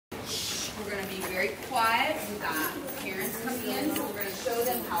We're going to be very quiet. We've got parents coming in, so we're going to show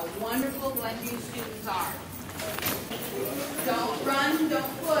them how wonderful Glenview students are. Don't run,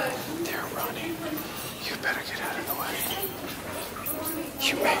 don't push. They're running. You better get out of the way.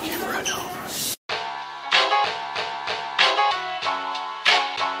 You may get run over.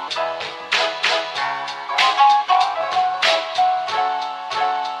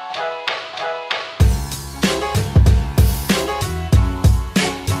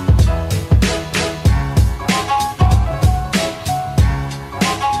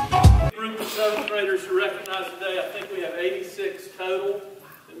 Total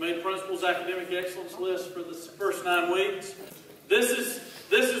that made principal's academic excellence list for the first 9 weeks. This is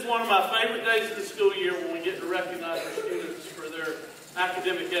one of my favorite days of the school year when we get to recognize our students for their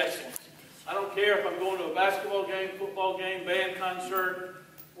academic excellence. I don't care if I'm going to a basketball game, football game, band concert,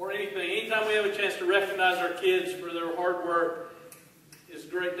 or anything. Anytime we have a chance to recognize our kids for their hard work is a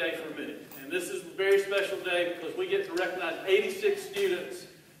great day for me. And this is a very special day because we get to recognize 86 students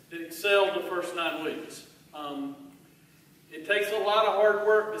that excelled the first 9 weeks. It takes a lot of hard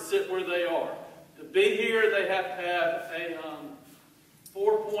work to sit where they are. To be here, they have to have a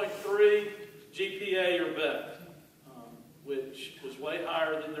 4.3 GPA or better, which was way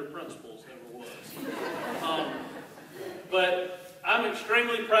higher than their principal's ever was. But I'm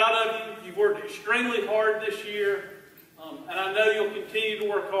extremely proud of you. You've worked extremely hard this year, and I know you'll continue to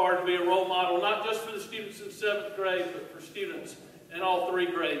work hard to be a role model, not just for the students in 7th grade, but for students in all 3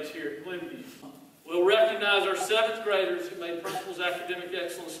 grades here at Glenview. We'll recognize our 7th graders who made principal's academic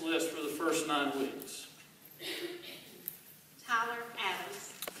excellence list for the first 9 weeks. Tyler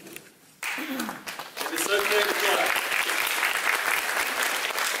Adams. It's okay to clap.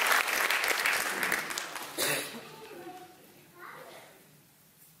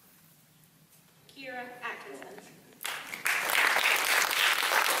 Kira Atkinson.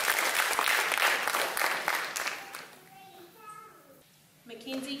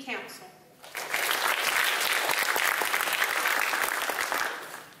 Mackenzie Council.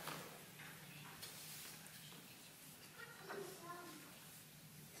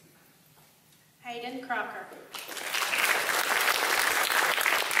 Hayden Crocker.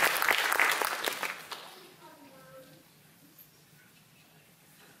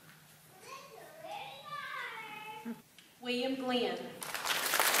 William Glenn.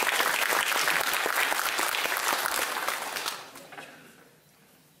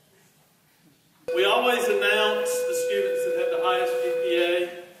 We always announce the students that have the highest GPA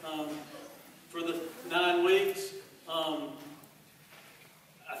for the 9 weeks.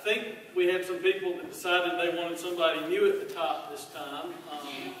 I think we had some people that decided they wanted somebody new at the top this time.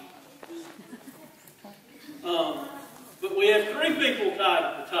 But we have 3 people tied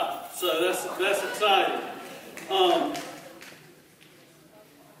at the top, so that's exciting.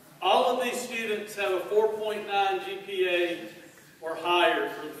 All of these students have a 4.9 GPA or higher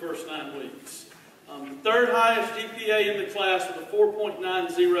for the first 9 weeks. The 3rd highest GPA in the class with a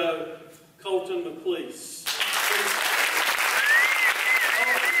 4.90, Colton McLeese.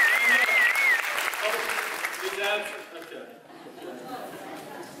 Okay.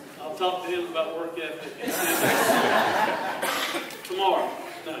 I'll talk to him about work ethic tomorrow.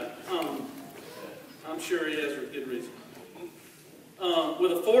 No, I'm sure he has a good reason.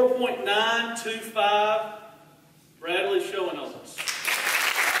 With a 4.925, Bradley Schoenholz.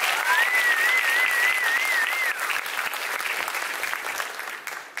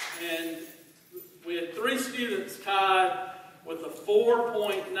 And we had 3 students tied with a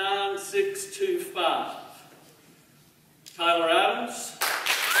 4.9625. Tyler Adams,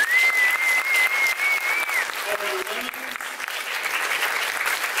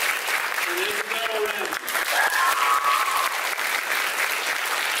 and Isabel Ramsey.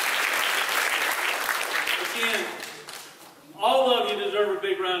 Again, all of you deserve a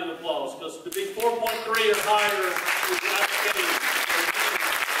big round of applause because to be 4.3 or higher is outstanding.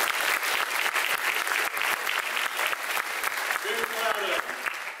 Very proud of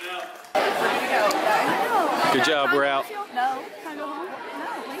you. Now, Good job, we're out. No, can I go home?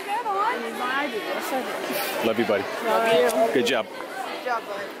 No, leave that on. I do. Yes, I do. Love you, buddy. Love you. Good job. Good job,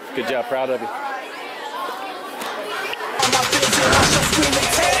 buddy. Good job, proud of you.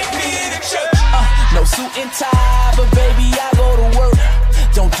 No suit and tie, but baby, I go to work.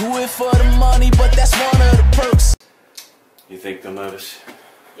 Don't do it for the money, but that's one of the perks. You think they'll notice?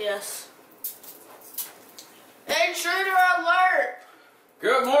 Yes. Intruder alert!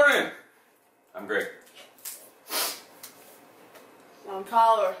 Good morning. I'm Greg. I'm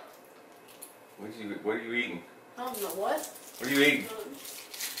Tyler. What are you eating? I don't know what. What are you eating?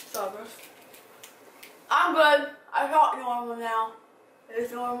 Starburst. I'm good. I talk normal now.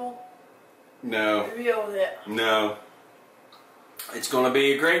 It's normal. No. Deal with it. No. It's going to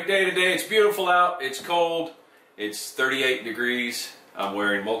be a great day today. It's beautiful out. It's cold. It's 38 degrees. I'm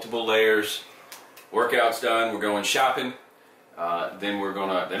wearing multiple layers. Workout's done. We're going shopping. Then I'm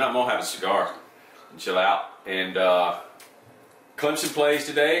gonna have a cigar and chill out. And Clemson plays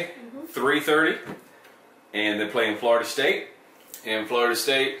today, 3:30, and they're playing Florida State. And Florida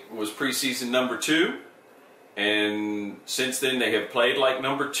State was preseason number 2, and since then they have played like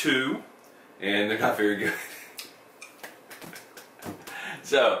number 2, and they're not very good.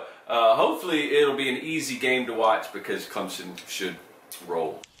 So hopefully it'll be an easy game to watch because Clemson should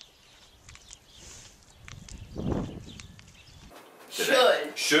roll. Today.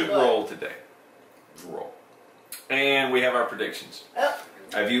 Should roll today. Roll. And we have our predictions. Yep.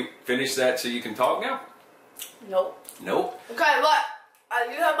 Have you finished that so you can talk now? Nope. Nope. Okay, but I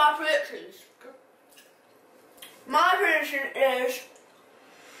do have my predictions. My prediction is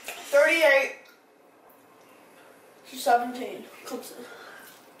 38 to 17. Clemson.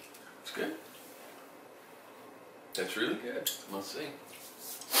 That's good. That's really good. Let's see.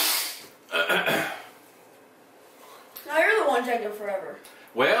 Now you're the one taking forever.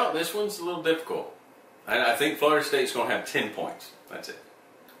 Well, this one's a little difficult. I think Florida State's going to have 10 points. That's it.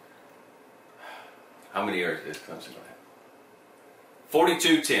 How many errors is Clemson going to have?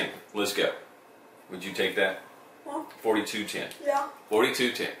 42-10. Let's go. Would you take that? Well, 42-10. yeah.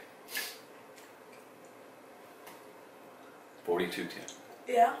 42-10. 42-10.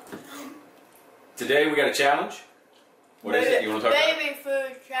 Yeah. Today we got a challenge. What is it? You want to talk about? Baby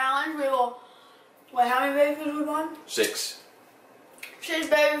food challenge. We will. Wait, how many baby foods we won? 6. 6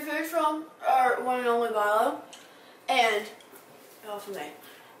 baby foods from our one and only Milo, and also me.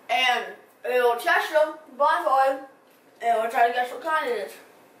 And we will test them blindfolded, and we'll try to guess what kind it is.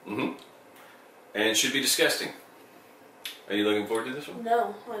 Mm-hmm. And it should be disgusting. Are you looking forward to this one?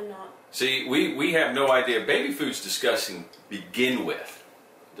 No, I'm not. See, we have no idea. Baby food's disgusting to begin with.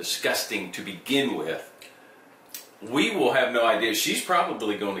 Disgusting to begin with. We will have no idea. She's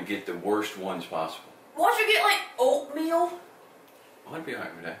probably going to get the worst ones possible. Why don't you get like oatmeal? Well, I'd be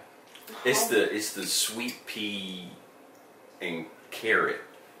alright with that. It's the sweet pea and carrot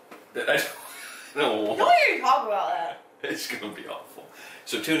that I don't want. Don't even talk about that. It's going to be awful.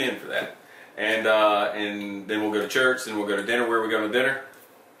 So tune in for that. And then we'll go to church, then we'll go to dinner. Where are we going to dinner?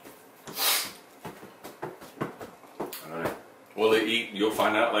 I don't know. We'll eat, you'll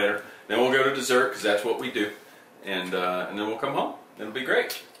find out later. Then we'll go to dessert, because that's what we do. And then we'll come home. It'll be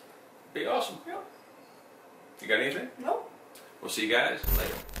great. It'll be awesome. Yeah. You got anything? Nope. We'll see you guys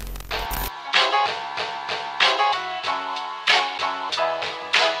later.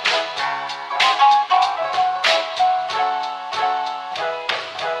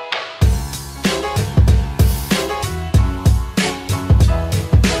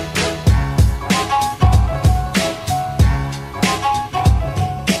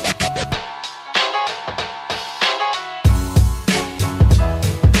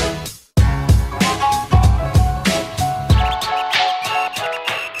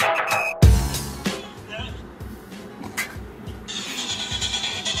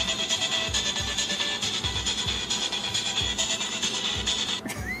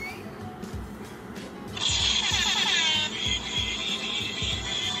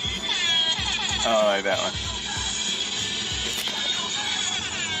 Oh, I like that one.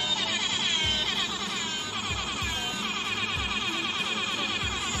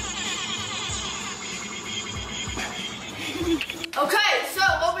 Okay, so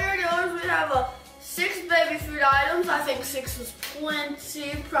what we are doing is we have 6 baby food items. I think 6 was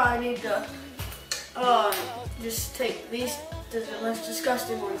plenty. Probably need to just take these the most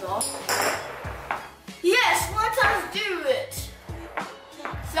disgusting ones off. Yes, let us do it.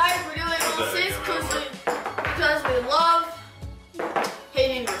 Guys, we're doing all 6 because we love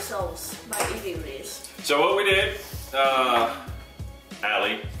hating ourselves by eating these. So what we did,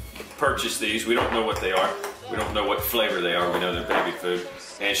 Allie purchased these. We don't know what they are. We don't know what flavor they are. We know they're baby food.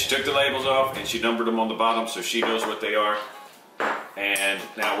 And she took the labels off and she numbered them on the bottom so she knows what they are. And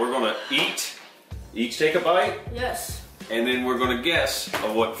now we're going to each take a bite. Yes. And then we're going to guess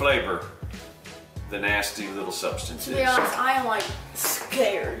of what flavor the nasty little substance To is. be honest, I am like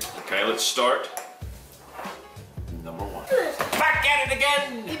scared. Okay, let's start. Number 1. Back at it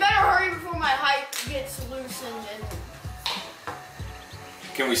again! You better hurry before my hype gets loosened and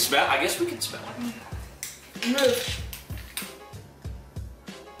Can we smell? I guess we can smell it. move.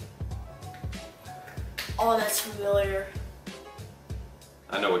 Oh, that's familiar.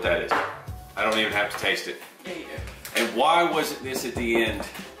 I know what that is. I don't even have to taste it. There you go. And why wasn't this at the end?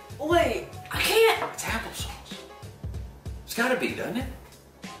 Wait, I can't. It's applesauce. It's gotta be, doesn't it?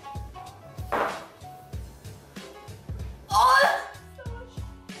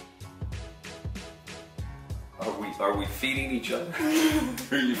 feeding each other?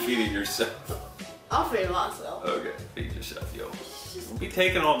 Or are you feeding yourself? I'll feed myself. Okay, feed yourself, yo. It'll be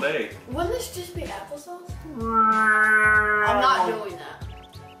taking all day. Wouldn't this just be applesauce? I'm not doing that.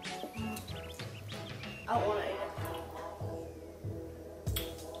 I don't want to eat it.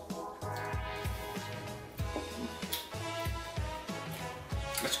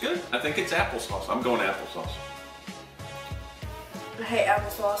 That's good. I think it's applesauce. I'm going applesauce. I hate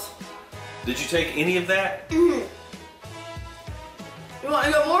applesauce. Did you take any of that? You want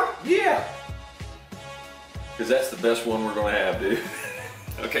to go more? Yeah. Because that's the best one we're going to have, dude.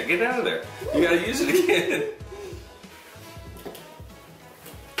 Okay, get out of there. You got to use it again.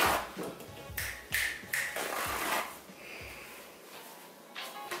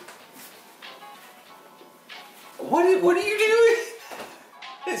 What are you doing?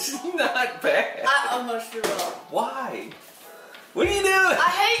 It's not bad. I almost threw up. Why? What are you doing? I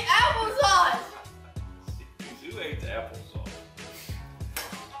hate applesauce. You ate the applesauce.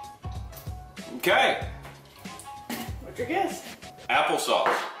 Okay. What's your guess?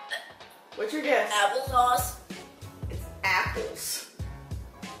 Applesauce. What's your guess? Applesauce. It's apples.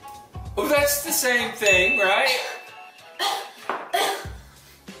 Well, that's the same thing, right?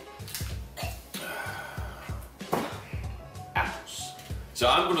 Apples. So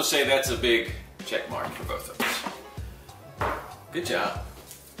I'm going to say that's a big check mark for both of us. Good job.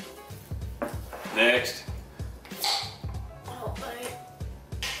 Next. Oh, wait.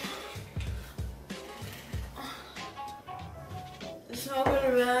 It's not good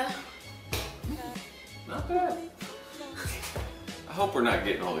or bad. Not bad. I hope we're not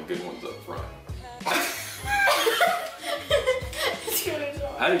getting all the good ones up front. It's good.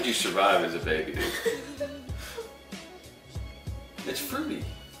 How did you survive as a baby, dude? It's fruity.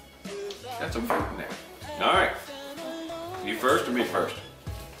 Got some fruit in there. All right. You first or me first?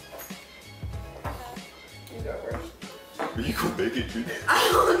 You go first. Are you gonna make it, dude? I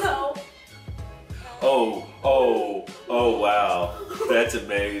don't know. Oh, wow. That's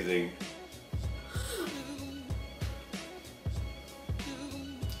amazing.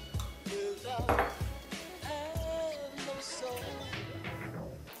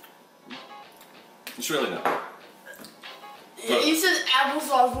 It's really not bad. You said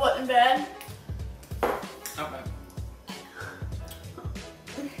applesauce wasn't bad. Not bad.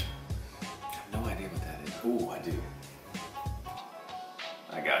 I have no idea what that is. Ooh, I do.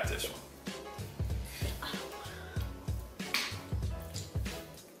 I got this one.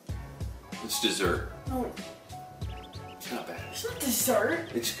 It's dessert. No, It's not bad. it's not dessert.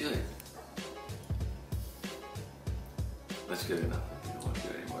 It's good. That's good enough. You don't want to do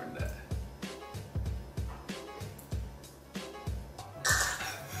any more than that.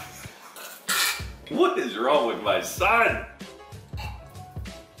 What is wrong with my son?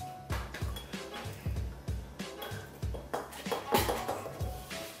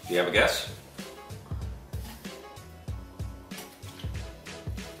 Do you have a guess?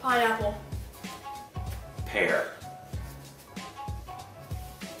 Pineapple. Pear.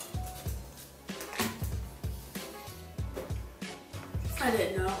 I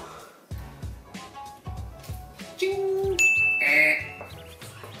didn't know. Ching.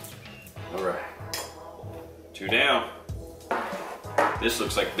 All right. 2 down. This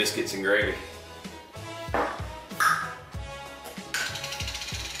looks like biscuits and gravy.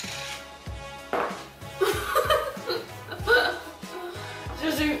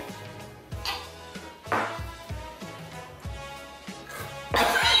 Just a...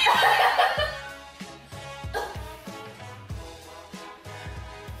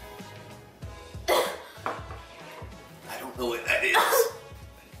 I don't know what that is.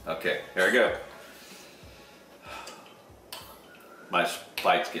 Okay, here I go. My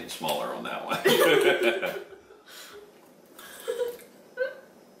bite's getting smaller on that one.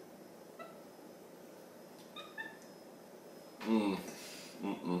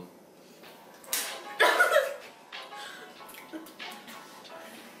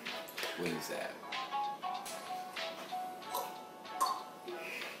 What is that?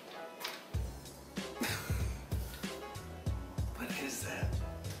 What is that?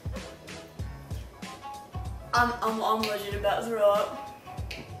 I'm legit about to throw up.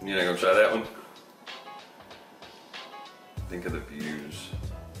 You're not gonna try that one? Think of the views.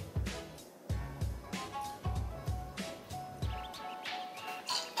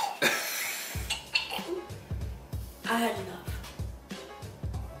 I had enough.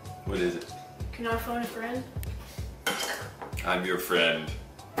 What is it? Can I phone a friend? I'm your friend.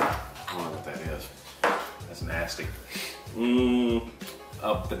 I don't know what that is. That's nasty.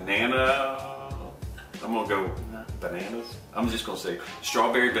 A banana. I'm gonna go bananas. I'm just gonna say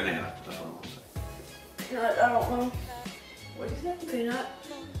strawberry banana. That's what I'm gonna say. I don't know. What did you say? Peanut.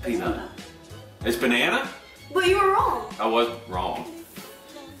 Peanut. It's banana? But you were wrong. I was wrong.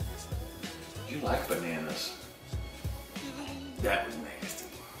 You like bananas. That was nasty.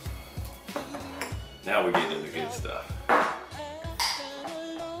 Now we're getting into the good stuff.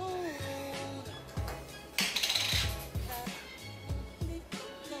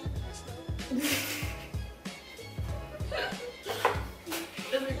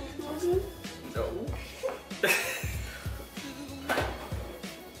 No.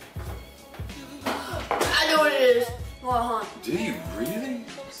 I know what it is. What, huh? Do you really?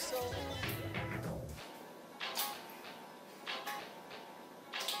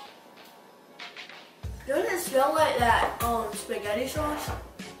 Doesn't it smell like that spaghetti sauce?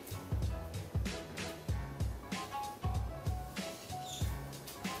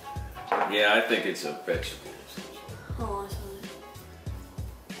 Yeah, I think it's a vegetable. Oh, that's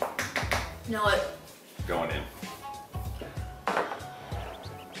funny. Know it. Going in.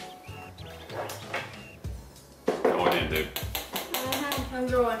 Going in, dude. I'm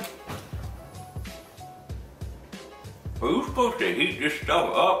going. Who's supposed to heat this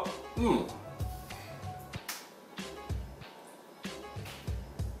stuff up? Hmm.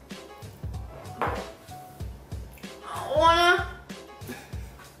 Wanna?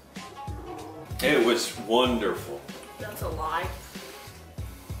 It was wonderful. That's a lie.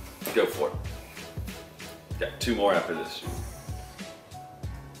 Go for it. Got 2 more after this.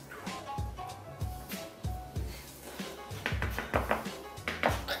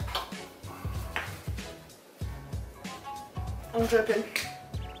 I'm dripping.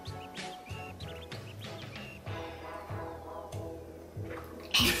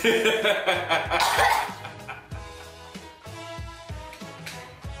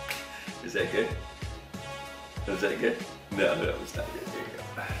 Is that good? Was that good? No, that was not good. There you go.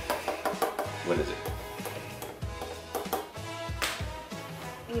 What is it?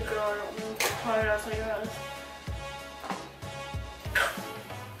 Oh god, I'm tired of thinking about this.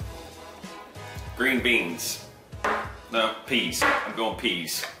 Green beans. No, peas. I'm going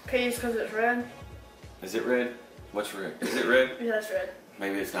peas. Peas because it's red? Is it red? What's red? Is it red? Yeah, it's red.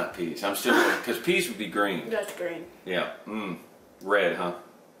 Maybe it's not peas. I'm still going, because peas would be green. That's green. Yeah. Red, huh?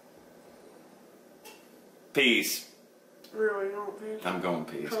 Peas. Really, you want peas? I'm going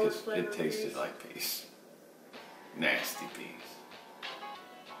peas Color because flavor it tasted peas. like peas. Nasty peas.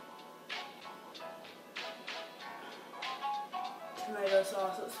 Tomato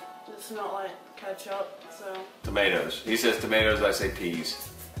sauce. It's not like ketchup, so. Tomatoes. He says tomatoes, I say peas.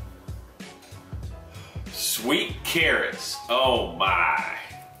 Sweet carrots. Oh my.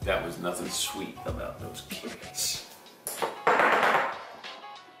 That was nothing sweet about those carrots.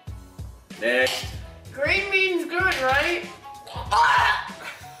 Next. Green beans good, right?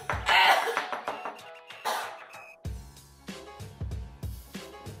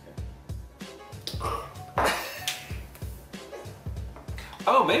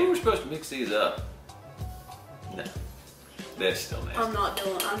 Oh, maybe we're supposed to mix these up. No. That's still nasty. I'm not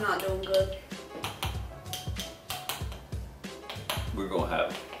doing good. We're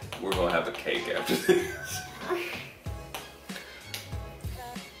gonna have a cake after this.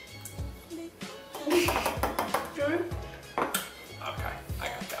 Sure? Okay, I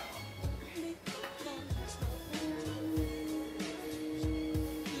got that one.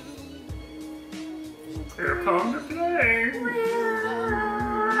 Here come the plane.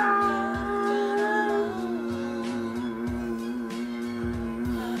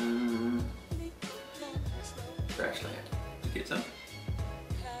 Trash land. Did you get some?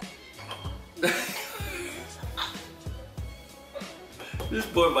 This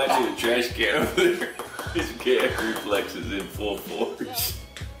boy might need a trash can over there. His gag reflex is in full force.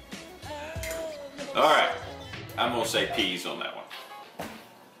 Alright, I'm gonna say peas on that one.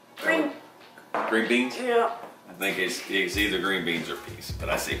 Green. Green beans? Yeah. I think it's either green beans or peas, but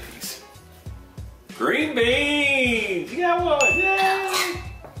I say peas. Green beans! You got one! Yay!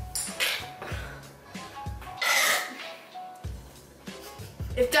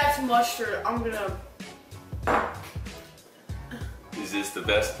 If that's mustard, I'm gonna. Is this the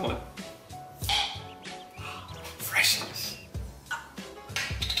best one? Freshness.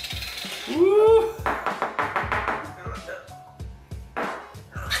 Woo!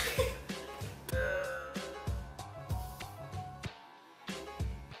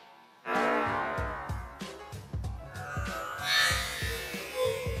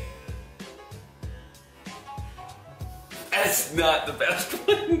 That's not the best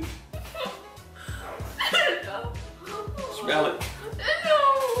one. Smell it.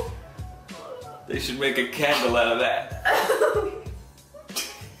 No. They should make a candle out of that.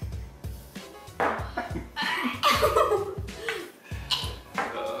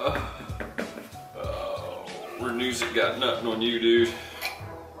 ain't got nothing on you, dude.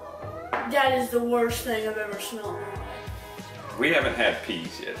 That is the worst thing I've ever smelled in my life. We haven't had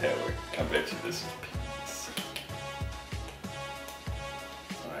peas yet, have we? I bet you this is peas.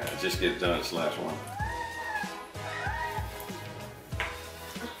 Alright, let's just get it done. It's the last one.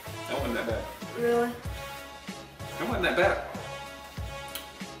 That wasn't that bad. Really? That wasn't that bad.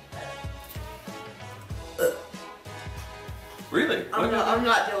 Really? I'm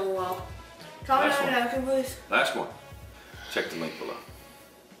not doing well. Tell me Last another one. napkin, please. Last one. Check the link below.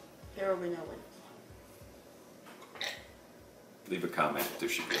 There will be no one. Leave a comment if there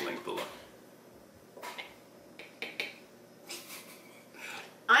should be a link below.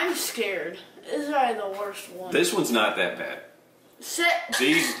 I'm scared. This is probably the worst one. This one's not that bad. Sit.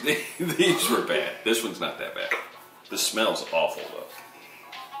 These were bad. This one's not that bad. The smell's awful though.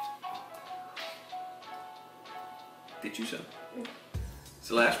 Did you say? It's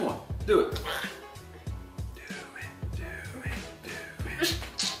the last one. Do it.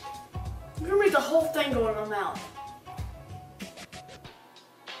 I'm gonna make the whole thing go in my mouth.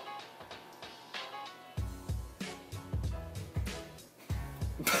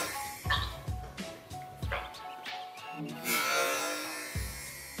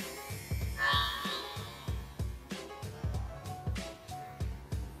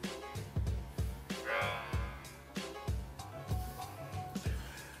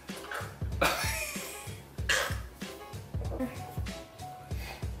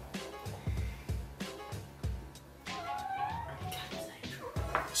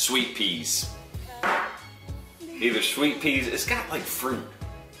 Sweet peas. Either sweet peas, it's got like fruit.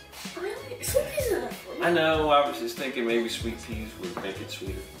 Really? Sweet peas is not fruit. I know, I was just thinking maybe sweet peas would make it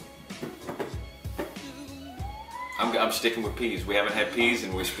sweeter. I'm sticking with peas. We haven't had peas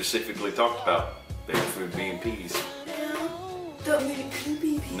and we specifically talked about baby food being peas. Yeah. Don't make it could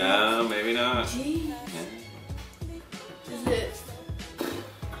be peas. No, maybe not. Jeez. Yeah. Is it?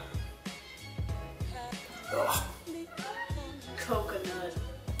 Ugh. Coconut.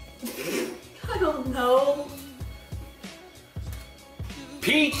 I don't know.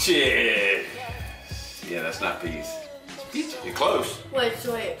 Peaches! Yeah, that's not peas. It's peaches. You're close. Wait,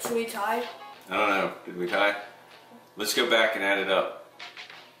 should we tie? I don't know. Did we tie? Let's go back and add it up.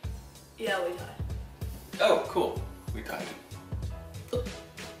 Yeah, we tied. Oh, cool. We tied it.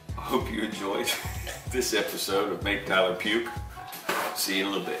 I hope you enjoyed this episode of Make Tyler Puke. See you in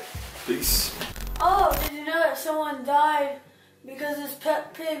a little bit. Peace. Oh, did you know that someone died because his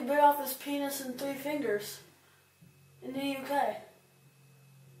pet pig bit off his penis and 3 fingers in the UK?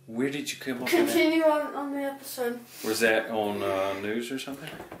 Where did you come up with that? Continue on the episode. Was that on news or something?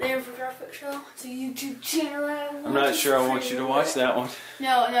 The Infographic Show. It's a YouTube channel. I'm not sure I want you to watch that one.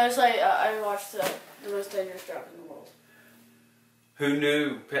 No, it's like I watched the most dangerous job in the world. Who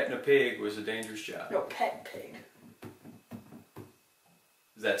knew petting a pig was a dangerous job? No, pet pig.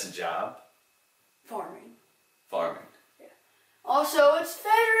 That's a job? Farming. Farming. Also, it's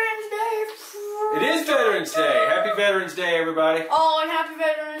Veterans Day. It is Veterans Day. Happy Veterans Day, everybody. Oh, and happy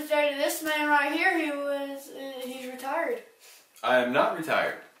Veterans Day to this man right here. He's retired. I am not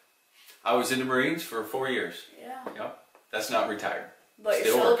retired. I was in the Marines for 4 years. Yeah. Yep. That's not retired. But you're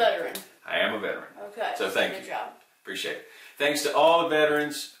Still still a working. veteran. I am a veteran. Okay. So thank Good you. job. Appreciate it. Thanks to all the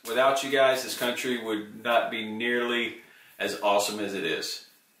veterans. Without you guys, this country would not be nearly as awesome as it is.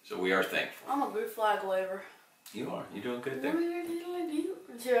 So we are thankful. I'm a good flag waver. You are. You're doing good there.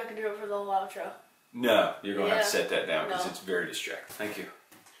 Let's see if I can do it for the whole outro. No, you're going to have to Yeah. set that down because No. it's very distracting. Thank you.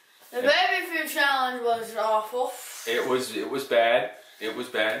 The baby food challenge was awful. It was bad. It was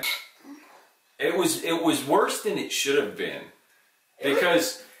bad. It was worse than it should have been.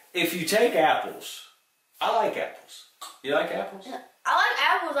 Because if you take apples, I like apples. You like apples? I like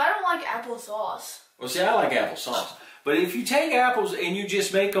apples. I don't like applesauce. Well, see, I like applesauce. But if you take apples and you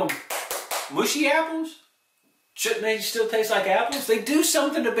just make them mushy apples, shouldn't they still taste like apples? They do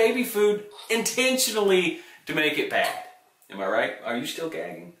something to baby food intentionally to make it bad. Am I right? Are you still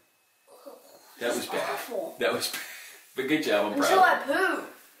gagging? That was bad. Awful. That was bad. But good job, I'm Until proud. I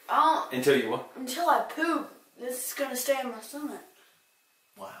poop. I don't. Until you what? Until I poop, this is gonna stay in my stomach.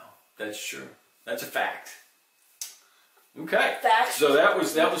 Wow, that's true. That's a fact. Okay. Facts. So that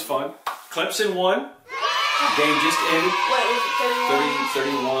was fun. Clemson won. The game just ended. Wait, was it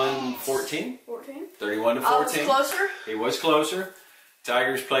 31-14. 14? 31 to 14. I was closer. It was closer.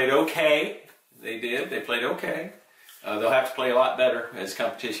 Tigers played okay. They did. They played okay. They'll have to play a lot better as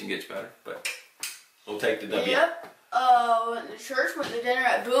competition gets better, but we'll take the W. Yep. Went to church, went to dinner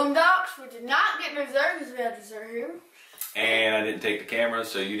at Boondocks. We did not get dessert because we had dessert here. And I didn't take the camera,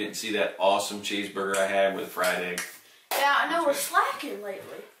 so you didn't see that awesome cheeseburger I had with a fried egg. Yeah, I know we're slacking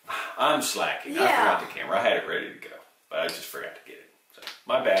lately. I'm slacking. Yeah. I forgot the camera. I had it ready to go. but I just forgot to get it. So,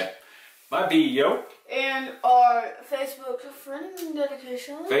 my bad. My B, yo. And our Facebook friend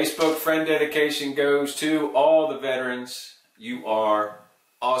dedication. Facebook friend dedication goes to all the veterans. You are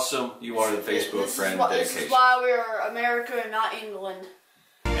awesome. You are the Facebook friend dedication. This is why we are America and not England.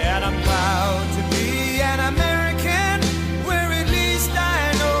 And I'm proud to be an American, where at least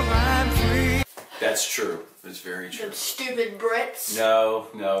I know I'm free. That's true. That's very true. The stupid Brits. No,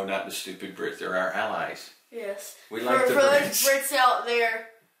 not the stupid Brits. They're our allies. Yes. We like the for those Brits. Brits out there,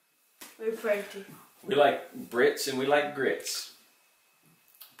 we pray to you. We like Brits and we like grits.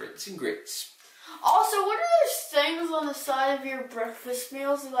 Brits and grits. Also, what are those things on the side of your breakfast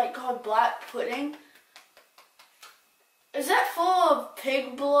meals? They're like called black pudding. Is that full of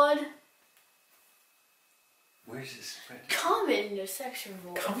pig blood? Where's this? Comment in the section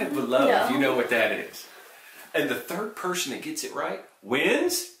below. Comment below if you know what that is. And the third person that gets it right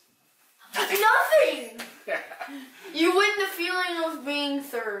wins? Nothing! You win the feeling of being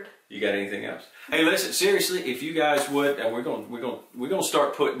third. You got anything else? Hey, listen, seriously, if you guys would, and we're gonna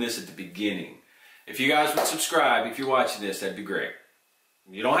start putting this at the beginning. If you guys would subscribe, if you're watching this, that'd be great.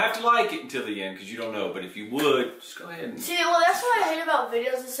 You don't have to like it until the end because you don't know, but if you would, just go ahead and... See, well, that's what I hate about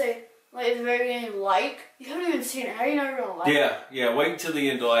videos that say, like, at the very beginning, like. You haven't even seen it. How do you know you're gonna like it? Yeah, wait until the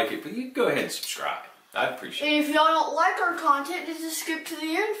end to like it, but you can go ahead and subscribe. I'd appreciate it. And if y'all don't like our content, just skip to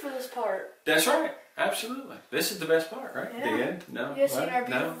the end for this part. That's right. Absolutely. This is the best part, right? Yeah. The end? No? You guys seen What? our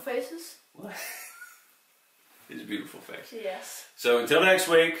beautiful No? faces? What? It's a beautiful face. Yes. So until next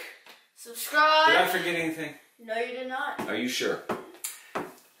week, Subscribe. did I forget anything? No, you did not. Are you sure?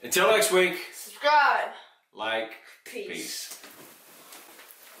 Until next week, Subscribe. like, Peace.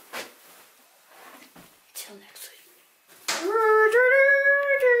 Till next week.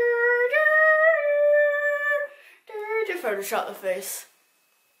 Photoshop the face.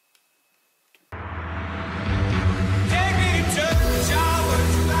 Take me to the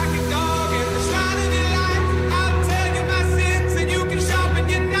showers like a dog in the shine of your light. I'll tell you my sins and you can sharpen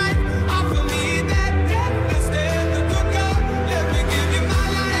your knife. Offer me that death instead of the gun. Let me give you my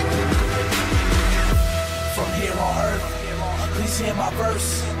life. From here on earth, please hear my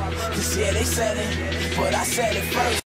verse. 'Cause yeah, they said it, but I said it first.